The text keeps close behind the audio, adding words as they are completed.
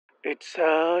It's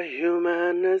a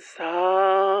human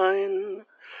sign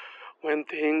when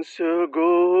things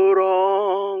go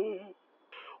wrong,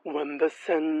 when the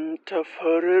scent of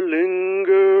her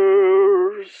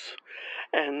lingers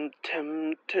and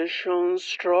temptation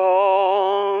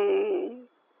strong.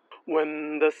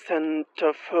 When the scent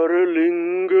of her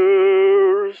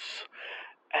lingers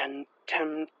and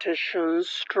temptation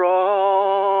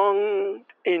strong,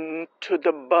 into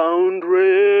the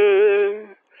boundary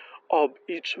of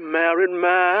each married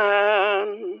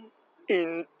man,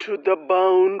 into the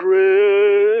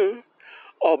boundary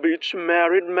of each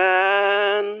married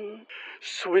man,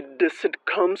 sweet deceit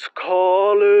comes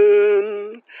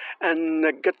calling, and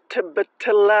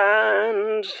negativity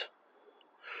lands.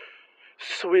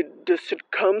 Sweet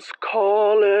deceit comes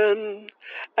calling,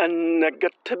 and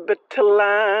negativity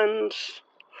lands.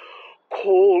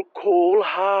 Cold, cold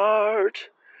heart,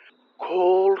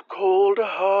 cold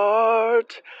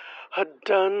heart, had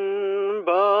done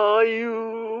by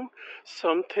you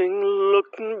something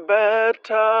looking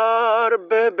better,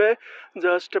 baby,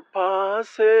 just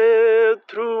pass it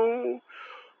through.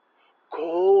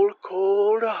 Cold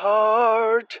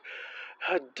heart,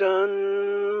 had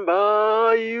done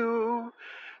by you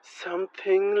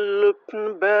something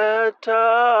looking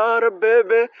better,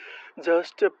 baby,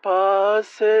 just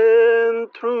passing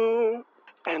through.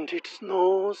 And it's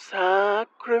no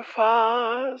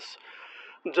sacrifice,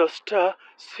 just a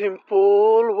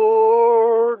simple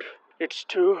word. It's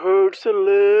two hearts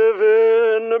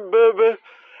living, baby,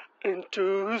 in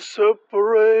two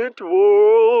separate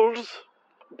worlds.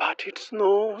 But it's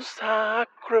no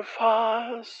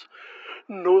sacrifice,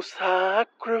 no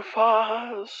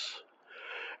sacrifice.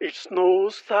 It's no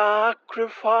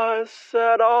sacrifice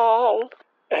at all.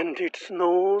 And it's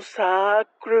no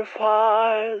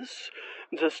sacrifice,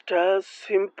 just a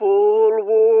simple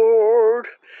word.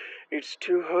 It's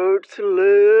two hearts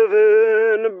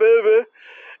living, baby,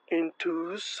 in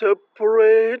two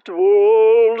separate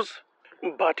worlds.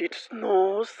 But it's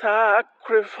no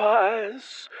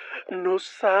sacrifice, no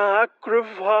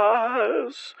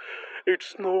sacrifice.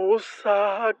 It's no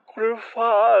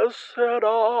sacrifice at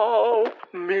all.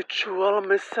 Mutual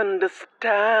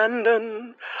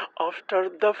misunderstanding after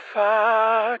the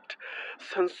fact.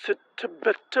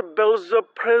 Sensitivity builds a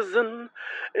prison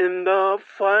in the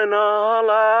final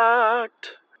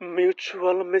act.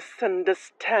 Mutual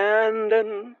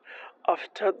misunderstanding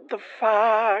after the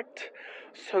fact.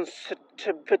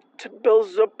 Sensitivity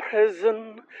builds a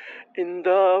prison in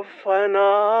the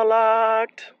final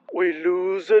act. We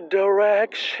lose a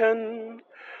direction,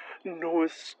 no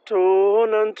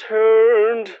stone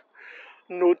unturned,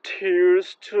 no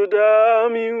tears to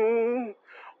damn you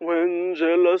when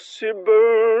jealousy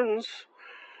burns.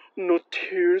 No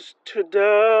tears to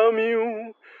damn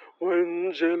you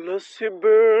when jealousy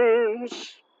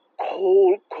burns.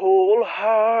 Cold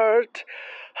heart,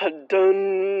 had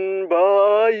done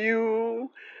by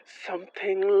you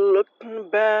something looking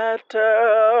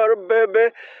better,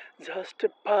 baby, just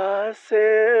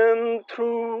passing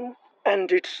through.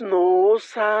 And it's no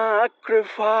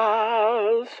sacrifice,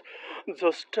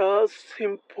 just a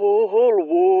simple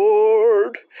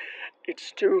word.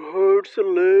 It's two hearts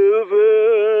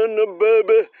living,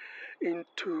 baby, in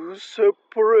two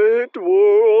separate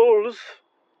worlds.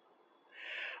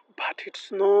 But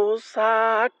it's no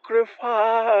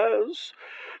sacrifice,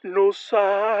 no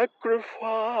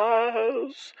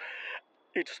sacrifice.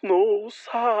 It's no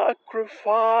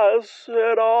sacrifice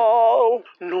at all.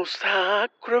 No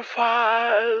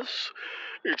sacrifice.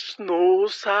 It's no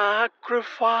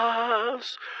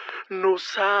sacrifice. No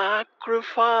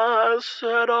sacrifice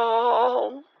at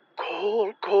all.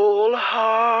 Cold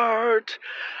heart,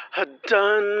 had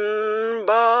done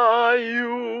by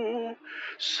you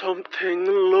something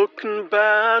looking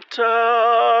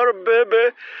better,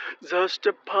 baby, just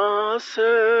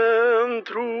passing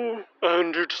through.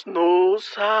 And it's no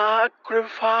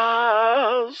sacrifice,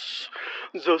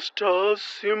 just a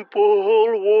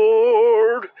simple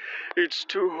word. It's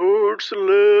two hearts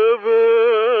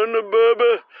living,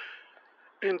 baby,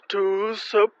 in two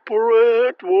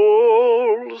separate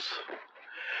worlds.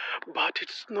 But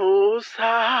it's no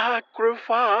sacrifice,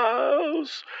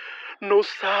 no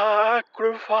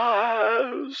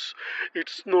sacrifice.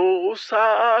 It's no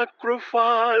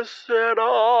sacrifice at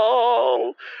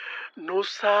all. No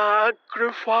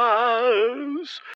sacrifice.